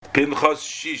פנחס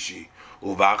שישי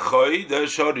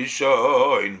ובחודש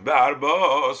הראשון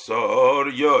ב14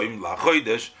 יום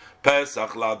לחודש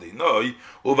פסח לאדינוי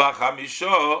וב15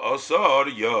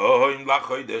 יום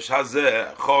לחודש הזה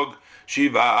חוג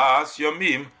 7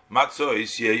 ימים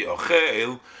מצויס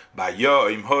יאכל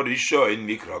ביום הראשון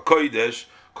מקרא קודש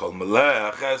כל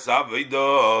מלאכת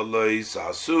עבודה לא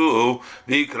יעשו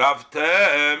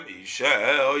והקרבתם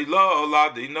אישה אוהלה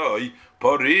לאדינוי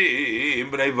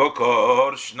פורים בני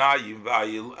בוקר 2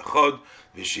 ואיל 1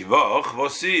 ושבעה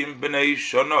כבשים בני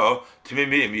שנה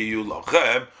תמימים יהיו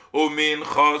לכם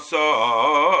ומנחסם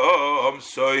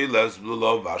סוילס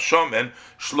בלולו ושומן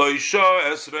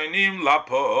 13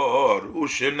 לפור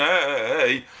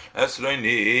ושני 10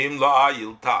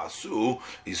 לעיל תעשו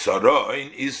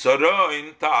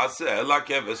איסורין תעשה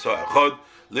לכבש אחד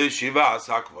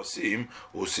ל17 כבשים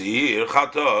ושעיר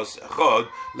חטוס אחד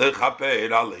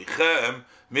לכפר עליכם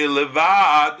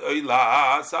מלבד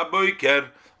אוילס הבוקר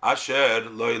אשר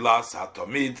לא ילס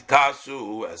התמיד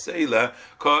תעשו אלה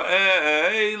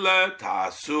כאלה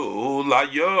תעשו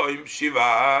ליום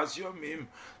 7 ימים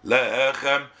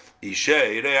לחם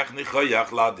אישי ריח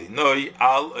ניחויח לדינוי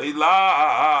על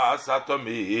אילס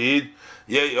התמיד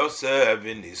יוסף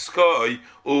ונסקוי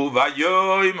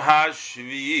וביום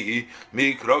השביעי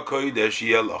מקרא קודש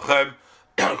יהיה לכם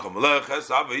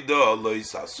כמלאכת עבודה לא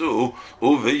יעשו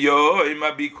וביום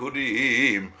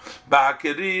הביקורים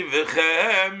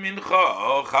בהקריבכם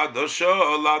מנחה חדשה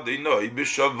לאדינוי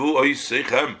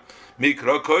בשבועיכם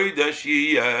מקרא קודש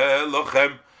יהיה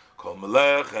לכם כל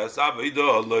מלאכת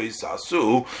עבודה לא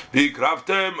יעשו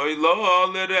והקרבתם אוהלה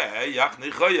לריח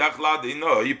ניחויח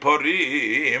לאדינוי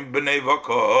פורים בני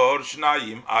בוקר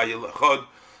 2 איל 1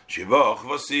 7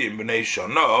 כבשים בני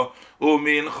שנה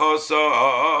ומנחסם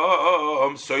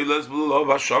סוילס בלולו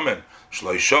ושומן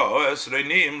 13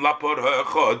 לפור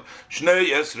אחד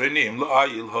 12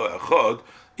 לעיל אחד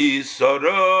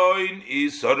איסורין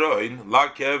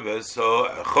לכבש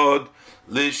אחד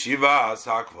ל17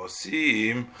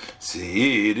 כבשים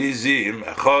שעיר עזים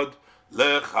אחד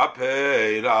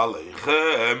לכפר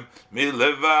עליכם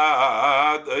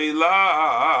מלבד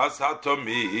אילס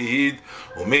התמיד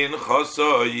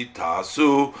ומנחסי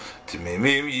תעשו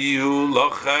תמימים יהיו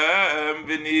לכם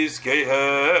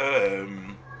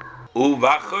ונזקיהם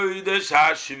ובחודש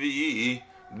השביעי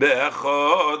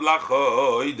באחד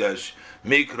לחודש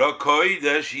מקרא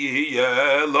קודש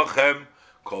יהיה לכם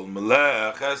כל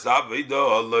מלאכת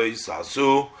עבודה לא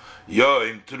יעשו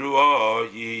יום תרועה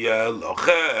יהיה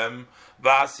לכם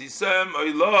ועשיתם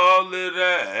אוהלה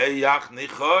לריח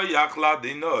ניחויח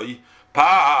לאדינוי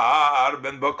פר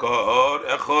בן בוקר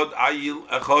 1 איל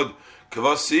 1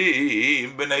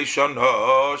 כבשים בני שנה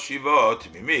 7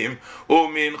 תמימים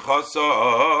ומנחסם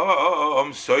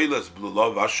סוילס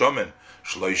בלולו ושומן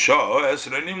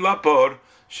 13 לפור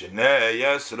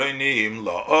 12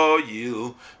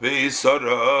 לאוהל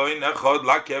ואיסורין 1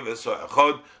 לכבש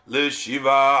אחד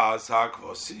ל17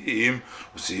 כבשים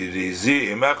ושעיר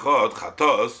עזים 1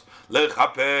 חטוס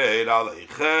לכפר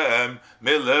עליכם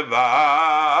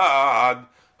מלבד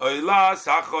אוילס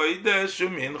החודש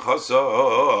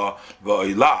ומנחסו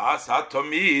ואוילס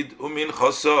התמיד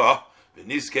ומנחסו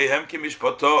ונזקיהם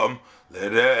כמשפטם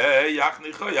לריח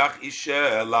ניחויח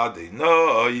אישה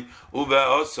לאדינוי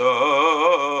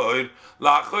ובעשור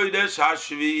לחודש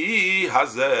השביעי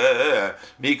הזה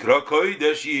מקרא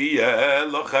קודש יהיה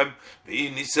לכם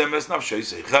והניסם את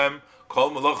נפשותיכם כל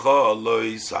מלאכה לא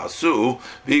יעשו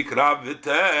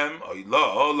והקרבתם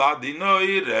אוהלה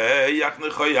לאדינוי ריח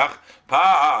ניחויח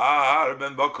פר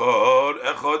בן בוקר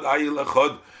 1 איל 1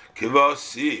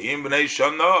 כבשים בני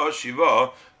שנה 7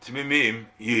 תמימים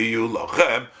יהיו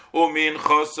לכם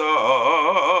ומנחסם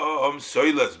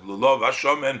סוילס בלולו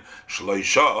ושומן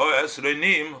 13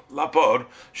 לפור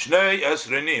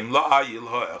 12 לעיל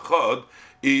אחד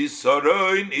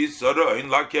איסורין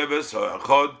לכבש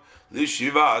אחד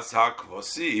ל17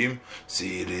 כבשים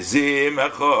שעיר עזים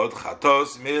 1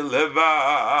 חטוס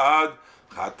מלבד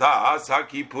חטאת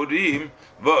הכיפורים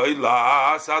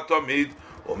ואוילס התמיד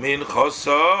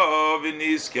ומנחסו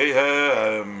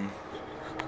ונזקיהם